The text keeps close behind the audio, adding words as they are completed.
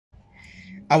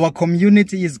Our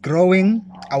community is growing.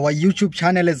 Our YouTube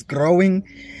channel is growing.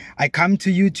 I come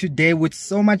to you today with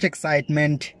so much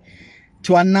excitement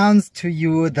to announce to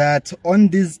you that on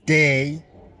this day,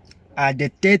 the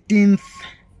 13th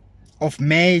of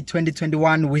May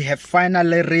 2021, we have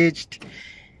finally reached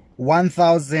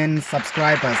 1,000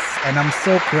 subscribers, and I'm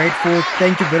so grateful.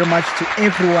 Thank you very much to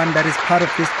everyone that is part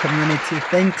of this community.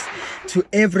 Thanks to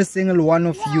every single one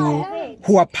of you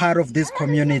who are part of this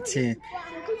community.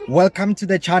 Welcome to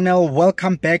the channel.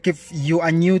 Welcome back. If you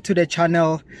are new to the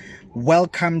channel,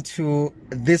 welcome to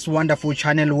this wonderful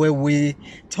channel where we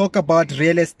talk about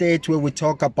real estate, where we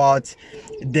talk about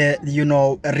the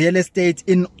real estate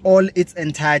in all its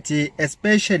entirety,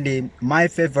 especially my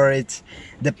favorite,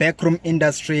 the backroom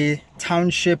industry,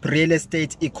 township real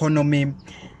estate economy.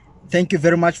 Thank you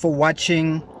very much for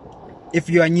watching. If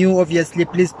you are new, obviously,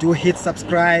 please do hit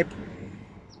subscribe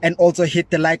and also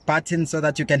hit the like button so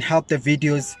that you can help the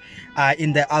videos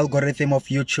in the algorithm of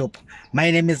YouTube. My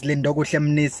name is Lindogo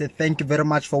Mnisi. Thank you very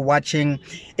much for watching.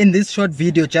 In this short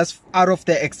video, just out of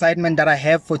the excitement that I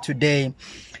have for today,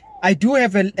 I do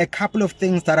have a couple of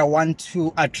things that I want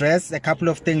to address, a couple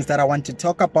of things that I want to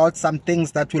talk about, some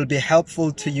things that will be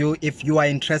helpful to you if you are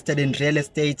interested in real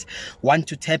estate, want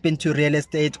to tap into real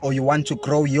estate, or you want to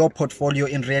grow your portfolio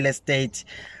in real estate.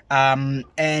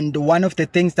 And one of the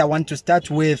things that I want to start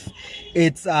with,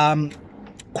 it's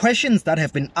questions that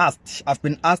have been asked. I've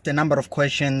been asked a number of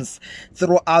questions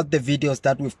throughout the videos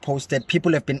that we've posted.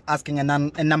 People have been asking a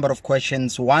number of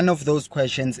questions. One of those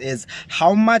questions is,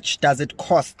 how much does it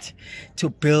cost to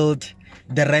build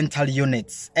the rental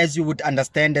units? As you would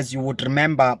understand, as you would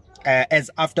remember, as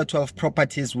After 12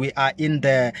 Properties, we are in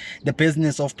the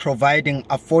business of providing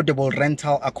affordable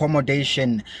rental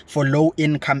accommodation for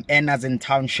low-income earners in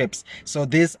townships. So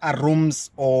these are rooms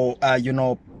or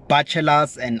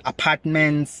bachelors and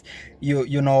apartments,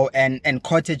 and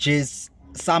cottages.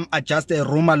 Some are just a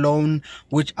room alone,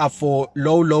 which are for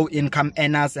low income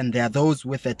earners, and there are those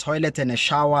with a toilet and a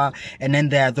shower, and then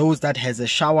there are those that has a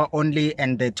shower only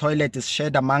and the toilet is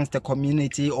shared amongst the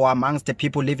community or amongst the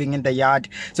people living in the yard.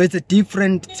 So it's a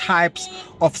different types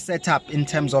of setup in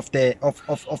terms of the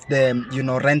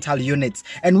rental units,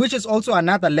 and which is also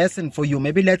another lesson for you.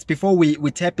 Maybe before we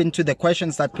tap into the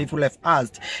questions that people have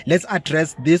asked, let's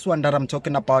address this one that I'm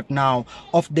talking about now,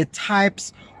 of the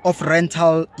types of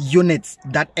rental units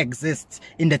that exist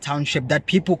in the township that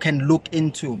people can look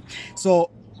into. So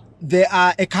there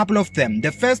are a couple of them.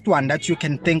 The first one that you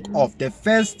can think of, the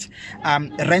first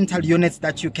rental units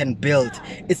that you can build,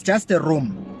 it's just a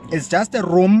room. It's just a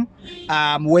room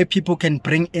where people can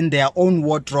bring in their own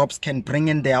wardrobes, can bring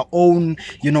in their own,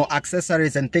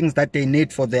 accessories and things that they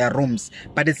need for their rooms.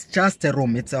 But it's just a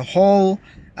room. It's a whole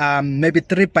maybe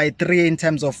 3 by 3 in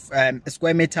terms of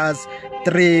square meters,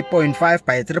 3.5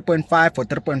 by 3.5 or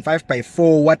 3.5 by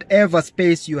 4, whatever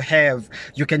space you have,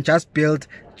 you can just build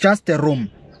just a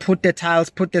room. Put the tiles,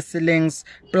 put the ceilings,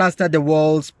 plaster the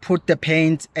walls, put the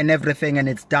paint and everything, and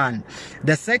it's done.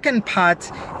 The second part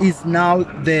is now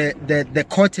the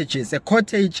cottages. A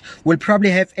cottage will probably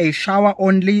have a shower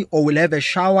only, or will have a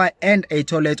shower and a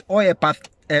toilet, or a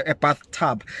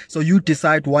bathtub. So you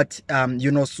decide what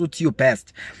suits you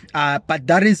best. But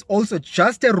that is also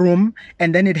just a room,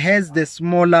 and then it has the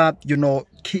smaller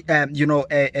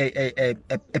a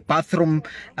bathroom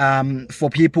for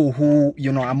people who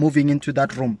are moving into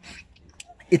that room.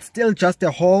 It's still just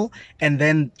a hall, and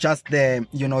then just the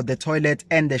the toilet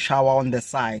and the shower on the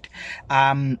side,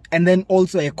 and then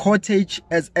also a cottage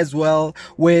as well,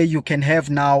 where you can have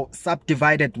now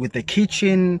subdivided with the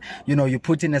kitchen. You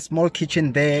put in a small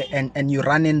kitchen there, and you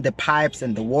run in the pipes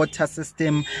and the water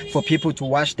system for people to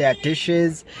wash their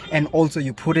dishes, and also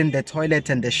you put in the toilet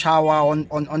and the shower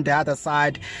on the other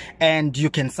side, and you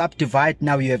can subdivide.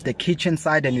 Now you have the kitchen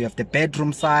side and you have the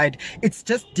bedroom side. It's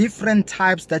just different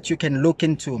types that you can look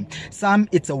into. Some,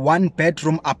 it's a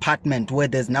 1-bedroom apartment where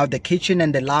there's now the kitchen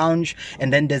and the lounge,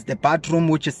 and then there's the bathroom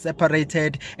which is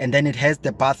separated, and then it has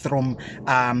the bathroom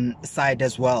side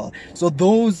as well. So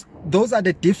those are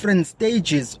the different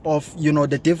stages of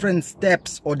the different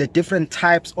steps or the different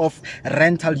types of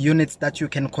rental units that you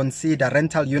can consider,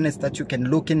 rental units that you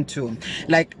can look into.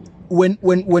 Like when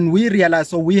we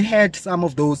realized, so we had some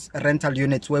of those rental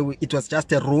units where it was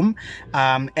just a room,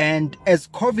 and as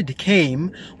COVID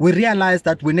came, we realized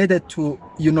that we needed to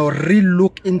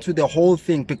re-look into the whole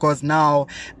thing, because now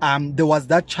there was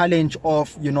that challenge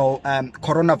of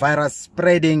coronavirus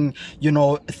spreading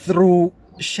through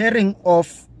sharing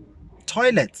of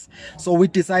toilets. So we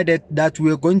decided that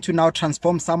we're going to now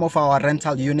transform some of our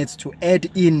rental units to add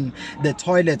in the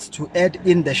toilets, to add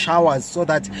in the showers, so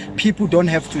that people don't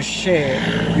have to share,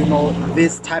 you know,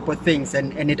 this type of things,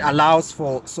 and it allows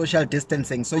for social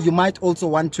distancing. So you might also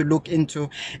want to look into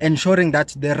ensuring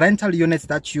that the rental units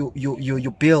that you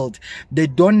build, they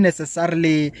don't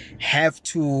necessarily have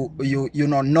to you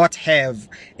know not have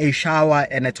a shower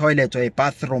and a toilet or a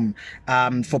bathroom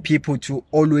for people to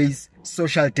always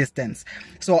social distance.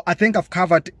 So I think I've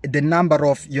covered the number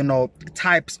of, you know,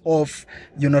 types of,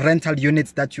 you know, rental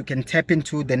units that you can tap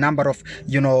into, the number of,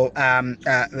 you know,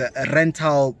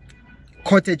 rental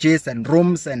cottages and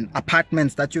rooms and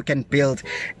apartments that you can build.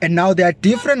 And now there are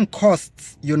different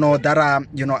costs, you know, that are,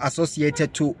 you know,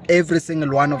 associated to every single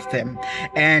one of them.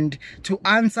 And to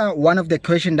answer one of the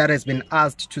questions that has been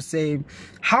asked, to say,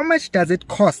 how much does it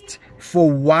cost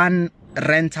for one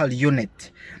rental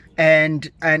unit? And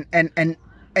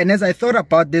as I thought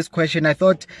about this question, I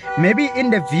thought maybe in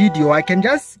the video I can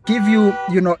just give you,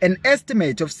 you know, an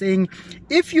estimate of saying,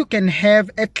 if you can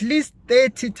have at least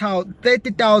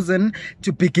 30,000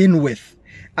 to begin with,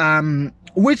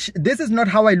 which this is not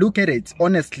how I look at it,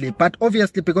 honestly, but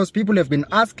obviously because people have been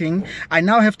asking, I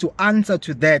now have to answer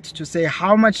to that, to say,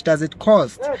 how much does it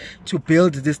cost to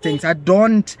build these things? I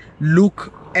don't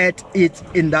look at it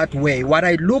in that way. What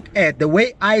I look at, the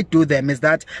way I do them, is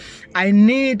that I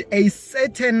need a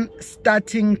certain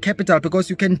starting capital, because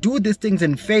you can do these things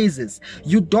in phases.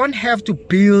 You don't have to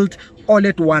build all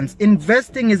at once.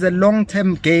 Investing is a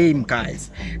long-term game,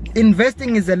 guys.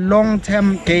 Investing is a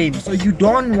long-term game, so you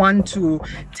don't want to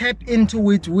tap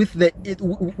into it with the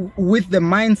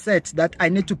mindset that I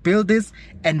need to build this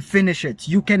and finish it.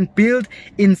 You can build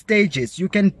in stages. You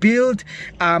can build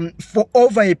for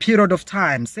over a period of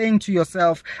time, saying to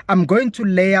yourself, I'm going to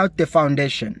lay out the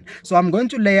foundation. So I'm going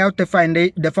to lay out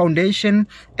the foundation,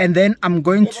 and then I'm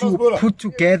going to put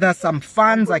together some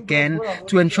funds again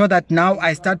to ensure that now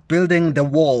I start building the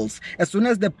walls. As soon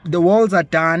as the walls are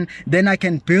done, then I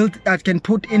can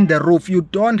put in the roof. You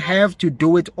don't have to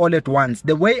do it all at once.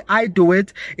 The way I do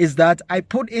it is that I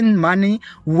put in money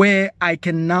where I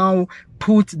can now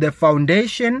put the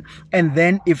foundation, and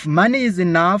then if money is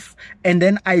enough, and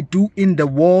then I do in the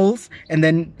walls, and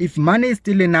then if money is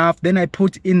still enough, then I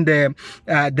put in the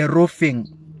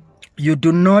roofing. You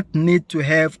do not need to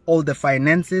have all the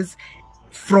finances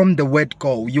from the word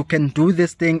go. You can do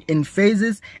this thing in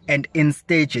phases and in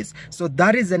stages. So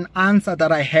that is an answer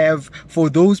that I have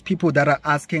for those people that are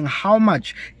asking, how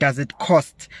much does it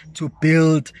cost to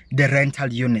build the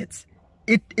rental units?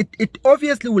 It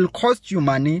obviously will cost you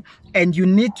money, and you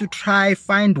need to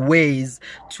find ways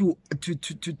to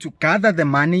gather the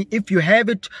money. If you have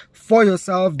it for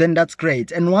yourself, then that's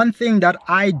great. And one thing that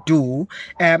I do,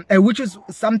 which is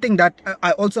something that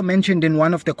I also mentioned in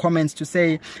one of the comments, to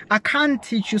say, I can't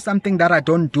teach you something that I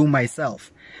don't do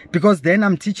myself, because then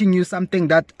I'm teaching you something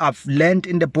that I've learned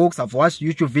in the books, I've watched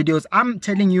YouTube videos. I'm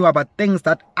telling you about things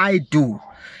that I do.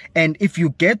 And if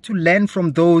you get to learn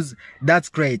from those, that's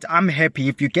great. I'm happy.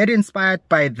 If you get inspired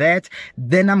by that,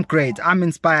 then I'm great. I'm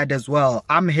inspired as well.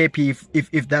 I'm happy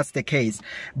if that's the case.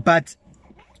 But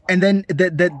and then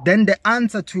the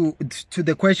answer to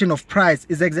the question of price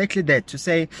is exactly that, to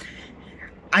say,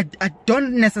 I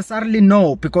don't necessarily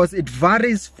know, because it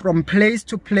varies from place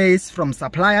to place, from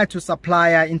supplier to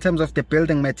supplier in terms of the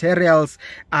building materials.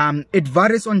 It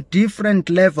varies on different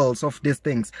levels of these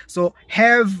things. So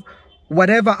have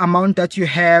whatever amount that you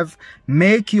have,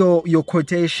 make your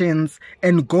quotations,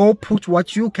 and go put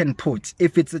what you can put.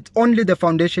 If it's only the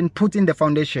foundation, put in the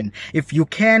foundation. If you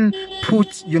can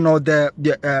put, you know, the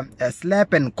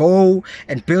slab and go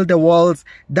and build the walls,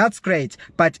 that's great.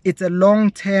 But it's a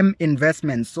long-term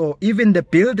investment. So even the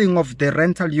building of the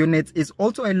rental units is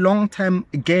also a long-term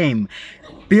game.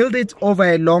 Build it over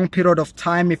a long period of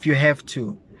time if you have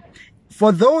to.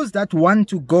 For those that want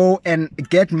to go and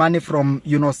get money from,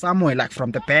 you know, somewhere, like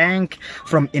from the bank,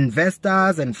 from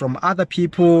investors and from other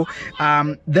people,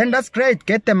 then that's great,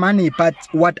 get the money. But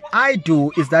what I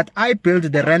do is that I build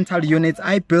the rental units,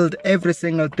 I build every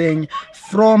single thing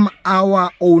from our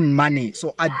own money.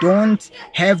 So I don't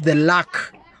have the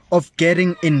luck of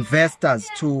getting investors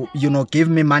to, you know, give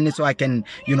me money so I can,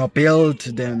 you know, build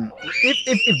them.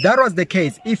 If that was the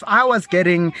case, if I was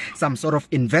getting some sort of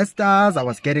investors, I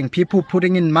was getting people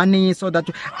putting in money, so that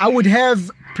I would have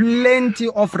plenty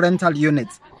of rental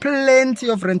units.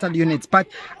 But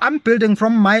I'm building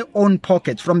from my own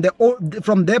pocket, from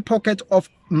their pocket of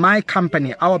my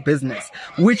company, our business,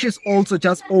 which is also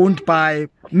just owned by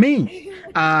me,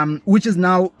 which is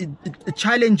now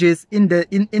challenges in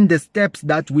the steps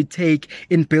that we take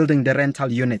in building the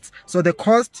rental units. So the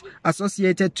cost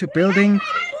associated to building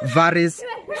varies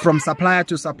from supplier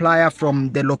to supplier,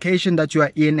 from the location that you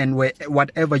are in and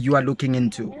whatever you are looking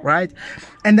into, right?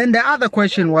 And then the other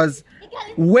question was,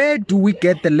 where do we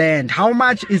get the land? How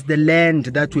much is the land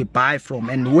that we buy from?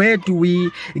 And where do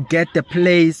we get the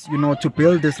place, to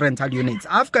build these rental units?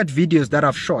 I've got videos that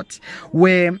I've shot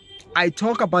where I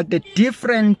talk about the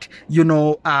different,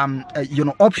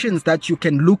 options that you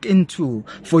can look into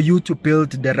for you to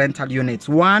build the rental units.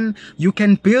 One, you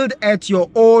can build at your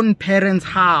own parents'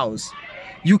 house.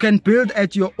 You can build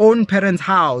at your own parents'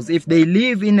 house. If they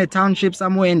live in a township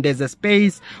somewhere and there's a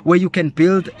space where you can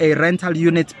build a rental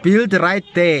unit, build right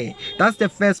there. That's the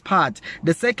first part.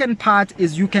 The second part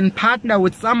is you can partner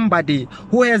with somebody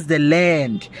who has the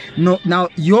land. Now,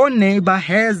 your neighbor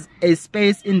has a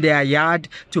space in their yard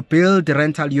to build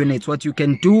rental units. What you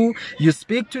can do, you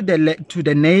speak to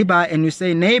the neighbor and you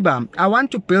say, neighbor, I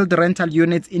want to build rental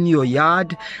units in your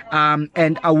yard,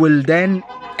 and I will then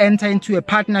enter into a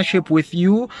partnership with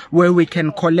you where we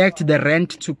can collect the rent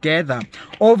together.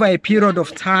 Over a period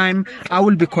of time, I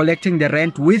will be collecting the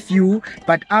rent with you,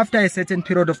 but after a certain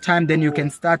period of time, then you can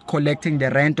start collecting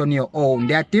the rent on your own.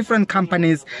 There are different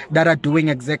companies that are doing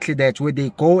exactly that, where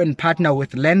they go and partner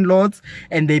with landlords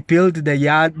and they build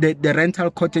the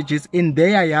rental cottages in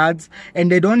their yards,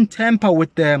 and they don't tamper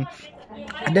with the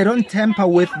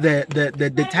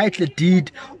title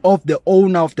deed of the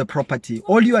owner of the property.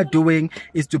 All you are doing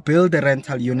is to build the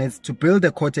rental units, to build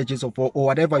the cottages or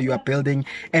whatever you are building,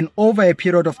 and over a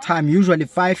period of time, usually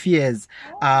 5 years,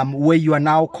 where you are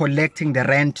now collecting the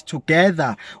rent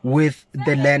together with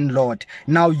the landlord.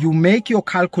 Now you make your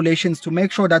calculations to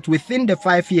make sure that within the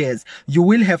 5 years, you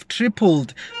will have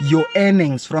tripled your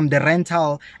earnings from the rent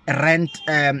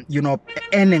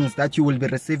earnings that you will be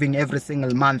receiving every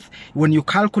single month. When you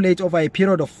calculate over a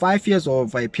period of 5 years or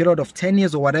over a period of 10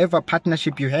 years or whatever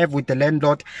partnership you have with the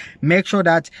landlord, make sure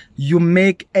that you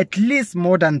make at least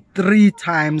more than 3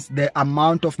 times the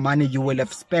amount of money you will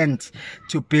have spent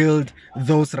to build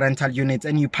those rental units,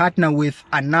 and you partner with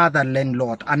another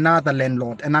landlord, and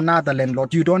another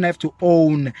landlord. You don't have to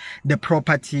own the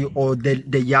property or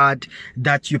the yard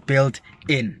that you built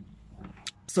in.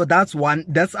 So that's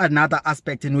another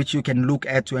aspect in which you can look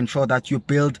at to ensure that you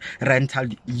build rental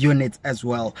units as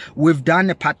well. We've done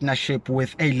a partnership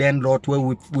with a landlord where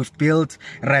we've built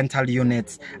rental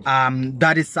units.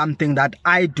 That is something that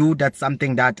I do. That's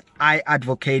something that I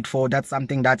advocate for. That's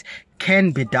something that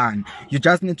can be done. You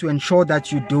just need to ensure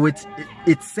that you do it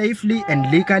safely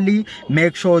and legally.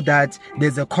 Make sure that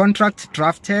there's a contract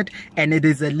drafted and it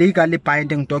is a legally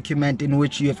binding document in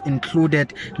which you have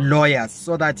included lawyers,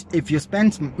 so that if you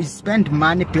spend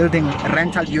money building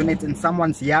rental units in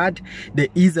someone's yard, there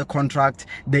is a contract,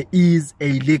 there is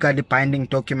a legally binding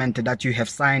document that you have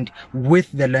signed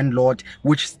with the landlord,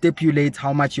 which stipulates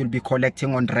how much you'll be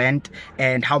collecting on rent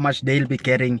and how much they'll be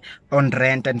getting on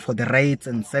rent, and for the rates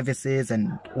and services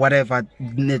and whatever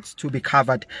needs to be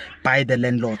covered by the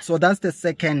landlord. So that's the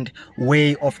second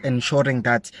way of ensuring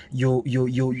that you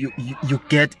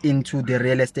get into the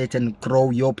real estate and grow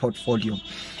your portfolio.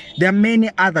 There are many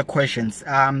other questions.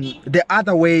 The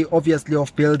other way, obviously,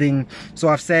 of building, so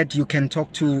I've said you can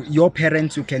talk to your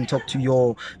parents, you can talk to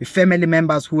your family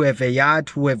members who have a yard,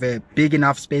 who have a big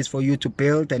enough space for you to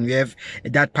build, and you have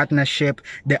that partnership.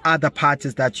 The other part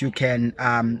is that you can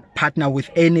partner with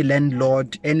any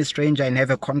landlord, any stranger, and have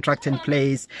a contract in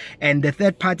place. And the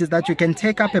third part is that you can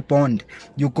take up a bond.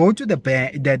 You go to the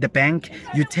bank,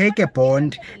 you take a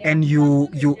bond, and you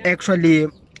actually,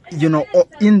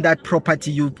 in that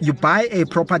property, you buy a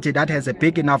property that has a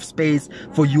big enough space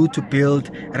for you to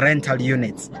build rental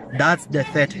units. That's the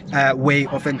third way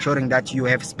of ensuring that you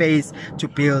have space to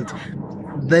build.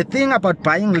 The thing about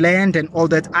buying land and all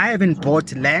that, I haven't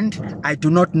bought land. I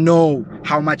do not know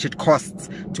how much it costs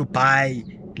to buy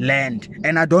land,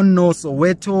 and I don't know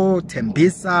Soweto,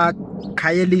 Tembisa,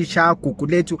 Kayelisha,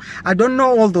 Kukuletu. I don't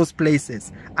know all those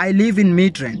places. I live in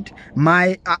Midrand.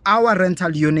 Our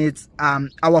rental units,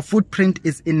 our footprint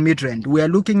is in Midrand. We are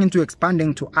looking into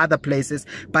expanding to other places,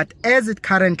 but as it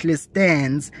currently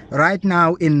stands right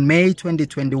now in May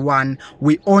 2021,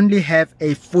 we only have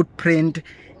a footprint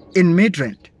in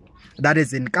Midrand. That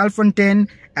is in Calfontaine,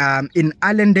 in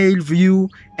Allendale View,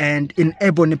 and in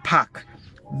Ebony Park.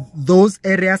 Those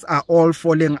areas are all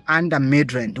falling under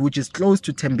Midrand, which is close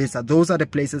to Tembisa. Those are the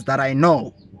places that I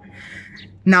know.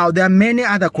 Now, there are many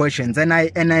other questions, and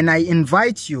I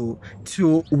invite you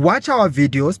to watch our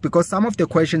videos, because some of the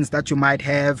questions that you might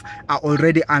have are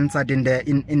already answered in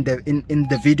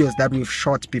the videos that we've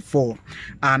shot before.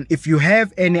 If you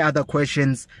have any other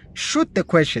questions, shoot the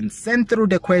questions, send through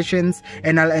the questions,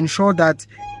 and I'll ensure that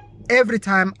every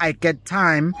time I get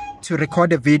time to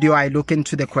record a video, I look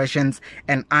into the questions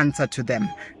and answer to them.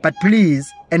 But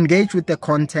please engage with the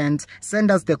content, send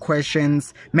us the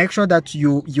questions, make sure that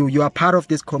you are part of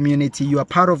this community, you are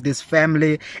part of this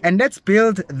family, and let's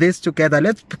build this together.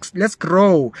 Let's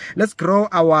grow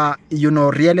our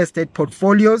real estate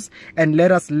portfolios, and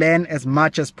let us learn as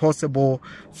much as possible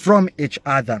from each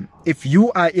other. If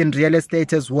you are in real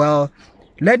estate as well,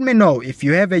 let me know. If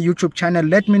you have a YouTube channel,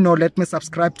 let me know. Let me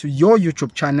subscribe to your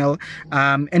YouTube channel,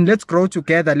 and let's grow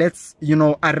together. Let's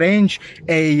arrange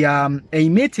a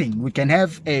meeting. We can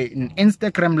have an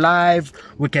Instagram live,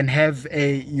 we can have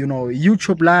a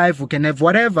YouTube live, we can have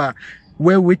whatever,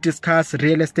 where we discuss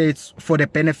real estate for the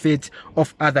benefit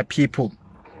of other people.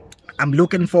 I'm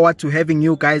looking forward to having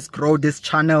you guys grow this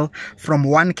channel from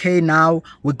 1K. Now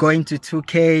we're going to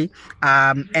 2K,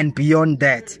 and beyond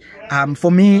that.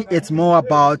 For me, it's more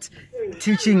about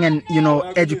teaching and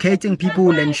educating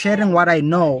people and sharing what I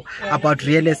know about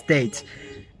real estate.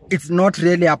 It's not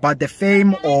really about the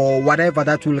fame or whatever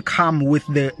that will come with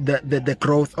the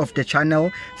growth of the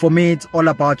channel. For me, it's all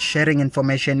about sharing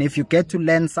information. If you get to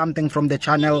learn something from the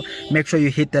channel, make sure you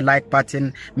hit the like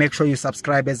button, make sure you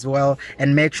subscribe as well,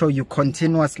 and make sure you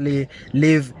continuously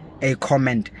leave a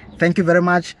comment. Thank you very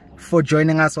much for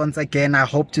joining us once again. I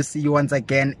hope to see you once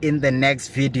again in the next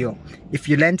video. If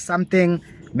you learned something,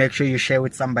 make sure you share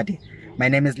with somebody. My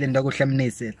name is Linda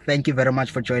Guhlemnisi. Thank you very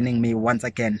much for joining me once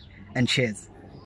again, and cheers.